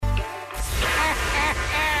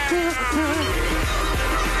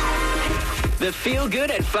The Feel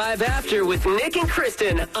Good at 5 After with Nick and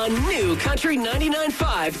Kristen on New Country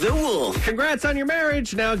 99.5 The Wolf. Congrats on your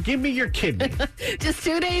marriage. Now give me your kidney. Just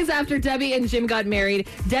 2 days after Debbie and Jim got married,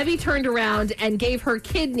 Debbie turned around and gave her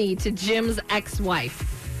kidney to Jim's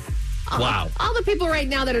ex-wife. Wow. All the people right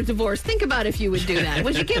now that are divorced, think about if you would do that.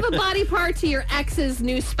 Would you give a body part to your ex's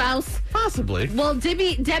new spouse? Possibly. Well,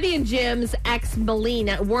 Debbie and Jim's ex,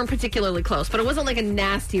 Melina, weren't particularly close, but it wasn't like a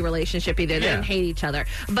nasty relationship either. They didn't hate each other.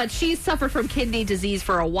 But she suffered from kidney disease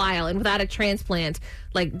for a while, and without a transplant,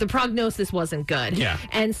 like, the prognosis wasn't good. Yeah.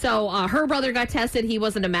 And so her brother got tested. He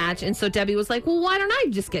wasn't a match. And so Debbie was like, well, why don't I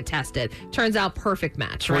just get tested? Turns out, perfect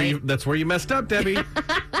match, right? That's where you messed up, Debbie.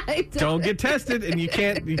 Don't get tested, and you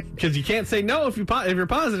can't, because you can't say no if you're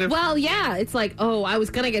positive. Well, yeah. It's like, oh, I was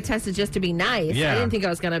going to get tested just to be nice. Yeah. I didn't think I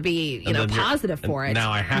was going to be, positive for it.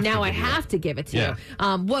 Now I have to give it to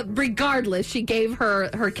Yeah. you. Regardless, she gave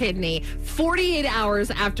her kidney 48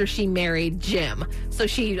 hours after she married Jim. So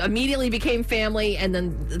she immediately became family, and then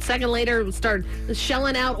a second later started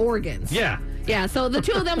shelling out organs. Yeah. Yeah, so the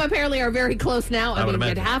two of them apparently are very close now. I would mean,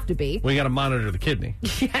 they'd imagine. have to be. We got to monitor the kidney.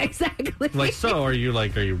 Yeah, exactly. Are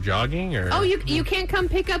you jogging or? Oh, you can't come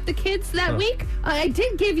pick up the kids that week? I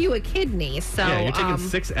did give you a kidney, so... Yeah, you're taking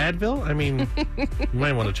 6 Advil? I mean, you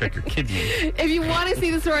might want to check your kidney. If you want to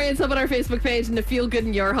see the story, it's up on our Facebook page and to feel good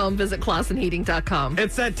in your home, visit ClausenHeating.com.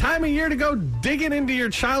 It's that time of year to go digging into your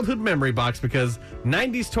childhood memory box because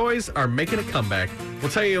 90s toys are making a comeback.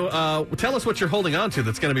 We'll tell us what you're holding on to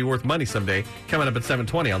that's going to be worth money someday, coming up at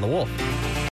 7:20 on The Wolf.